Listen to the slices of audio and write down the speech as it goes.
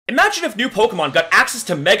Imagine if new Pokemon got access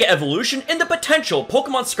to Mega Evolution in the potential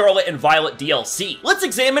Pokémon Scarlet and Violet DLC. Let's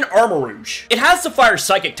examine Armarouge. It has the Fire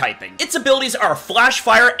Psychic typing. Its abilities are Flash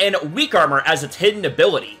Fire and Weak Armor as its hidden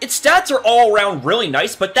ability. Its stats are all around really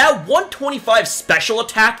nice, but that 125 special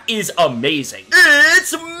attack is amazing.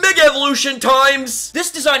 It's Mega Evolution times! This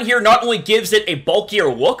design here not only gives it a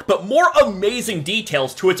bulkier look, but more amazing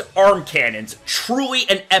details to its arm cannons. Truly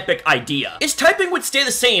an epic idea. Its typing would stay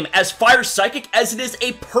the same as Fire Psychic, as it is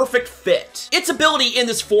a perfect fit. Its ability in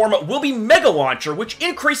this form will be Mega Launcher, which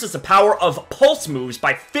increases the power of pulse moves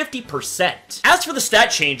by 50%. As for the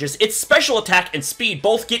stat changes, its special attack and speed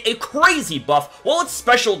both get a crazy buff, while its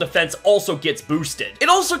special defense also gets boosted. It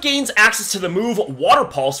also gains access to the move Water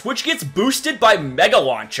Pulse, which gets boosted by Mega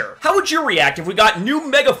Launcher. How would you react if we got new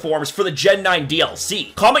Mega forms for the Gen 9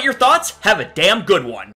 DLC? Comment your thoughts, have a damn good one.